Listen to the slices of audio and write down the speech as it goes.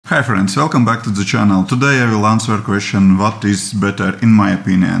Hi friends, welcome back to the channel. Today I will answer a question: what is better in my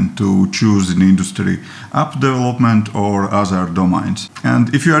opinion to choose in industry, app development or other domains?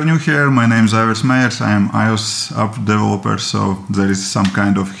 And if you are new here, my name is Aivars Meijers, I am iOS app developer, so there is some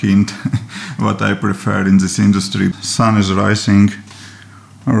kind of hint what I prefer in this industry. Sun is rising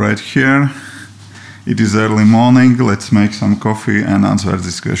right here. It is early morning, let's make some coffee and answer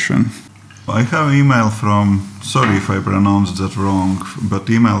this question. I have an email from, sorry if I pronounced that wrong, but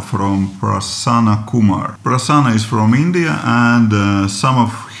email from Prasanna Kumar. Prasanna is from India and some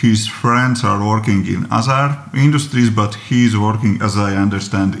of his friends are working in other industries, but he is working, as I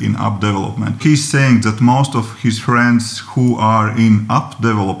understand, in app development. He's saying that most of his friends who are in app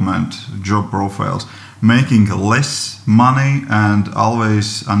development job profiles making less money and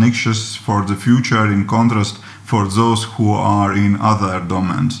always anxious for the future in contrast for those who are in other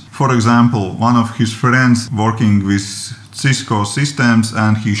domains. For example, one of his friends working with Cisco systems,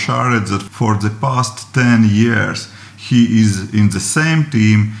 and he shared that for the past 10 years he is in the same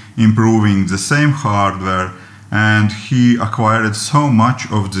team improving the same hardware, and he acquired so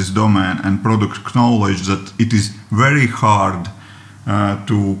much of this domain and product knowledge that it is very hard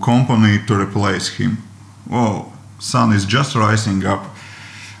to company to replace him. Whoa, sun is just rising up.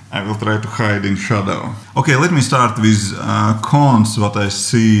 I will try to hide in shadow. Okay, let me start with cons, what I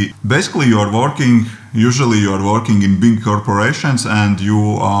see. Basically, usually you are working in big corporations and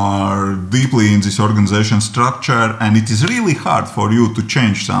you are deeply in this organization structure, and it is really hard for you to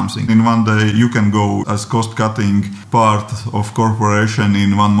change something. In one day, you can go as cost-cutting part of corporation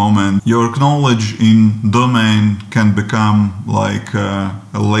in one moment. Your knowledge in domain can become like a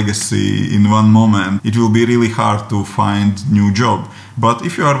legacy in one moment. It will be really hard to find new job. But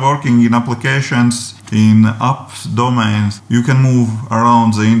if you are working in applications, in apps domains, you can move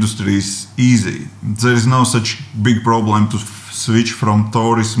around the industries easy. There is no such big problem to switch from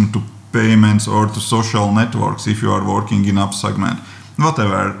tourism to payments or to social networks if you are working in app segment.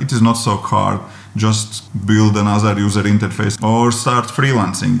 Whatever, it is not so hard. Just build another user interface or start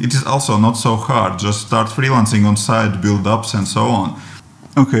freelancing. It is also not so hard. Just start freelancing on site, build apps and so on.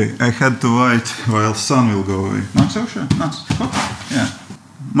 Okay, I had to wait while sun will go away. Not so sure, not so. Yeah.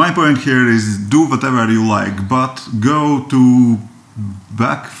 My point here is do whatever you like, but go to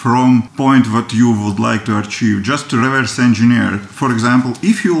back from point what you would like to achieve, just to reverse engineer. For example,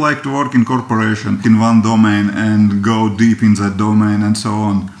 if you like to work in corporation in one domain and go deep in that domain and so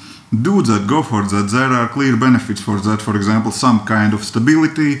on, do that, go for that. There are clear benefits for that. For example, some kind of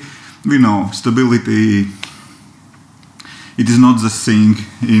stability. We know stability, it is not the thing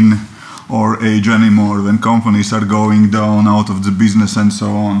in our age anymore when companies are going down out of the business and so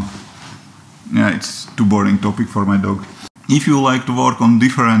on. Yeah, it's too boring topic for my dog. If you like to work on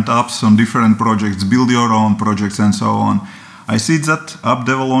different apps, on different projects, build your own projects and so on, I see that app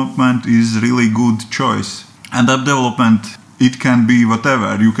development is really good choice. And app development, it can be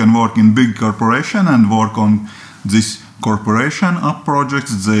whatever. You can work in big corporation and work on this corporation app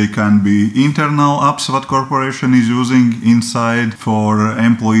projects. They can be internal apps what corporation is using inside for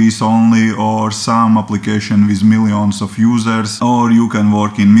employees only, or some application with millions of users, or you can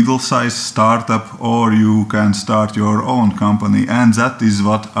work in middle-sized startup, or you can start your own company, and that is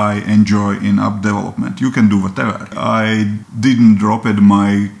what I enjoy in app development. You can do whatever. I didn't drop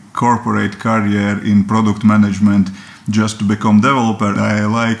my corporate career in product management just to become developer. I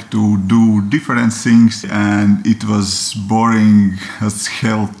like to do different things, and it was boring as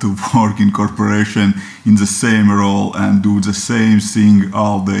hell to work in corporation in the same role and do the same thing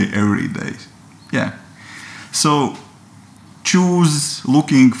all day, every day. Yeah. So choose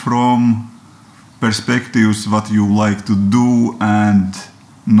looking from perspectives what you like to do and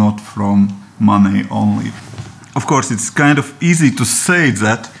not from money only. Of course, it's kind of easy to say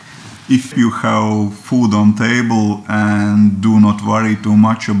that if you have food on table and do not worry too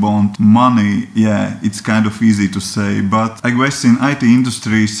much about money, yeah, it's kind of easy to say. But I guess in IT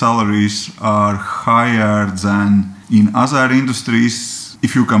industry, salaries are higher than in other industries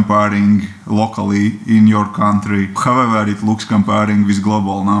if you're comparing locally in your country. However, it looks comparing with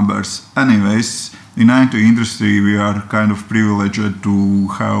global numbers. Anyways, in IT industry, we are kind of privileged to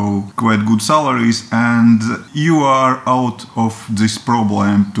have quite good salaries, and you are out of this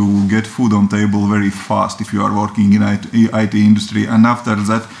problem to get food on table very fast if you are working in IT industry, and after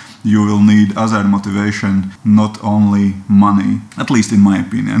that you will need other motivation, not only money, at least in my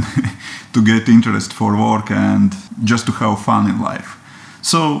opinion, to get interest for work and just to have fun in life.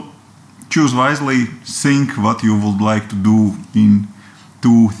 So choose wisely, think what you would like to do in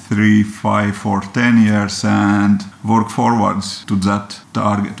 2, 3, 5 or 10 years and work forwards to that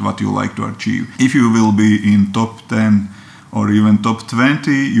target what you like to achieve. If you will be in top 10 or even top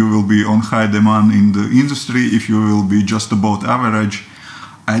 20, you will be on high demand in the industry. If you will be just about average,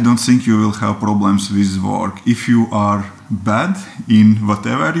 I don't think you will have problems with work. If you are bad in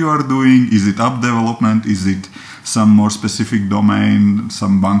whatever you are doing, is it app development, is it some more specific domain,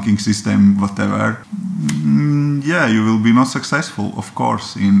 some banking system, whatever, yeah, you will be not successful, of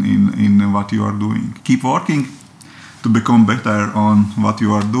course, in what you are doing. Keep working to become better on what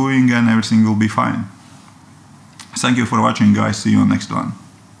you are doing and everything will be fine. Thank you for watching, guys. See you on next one.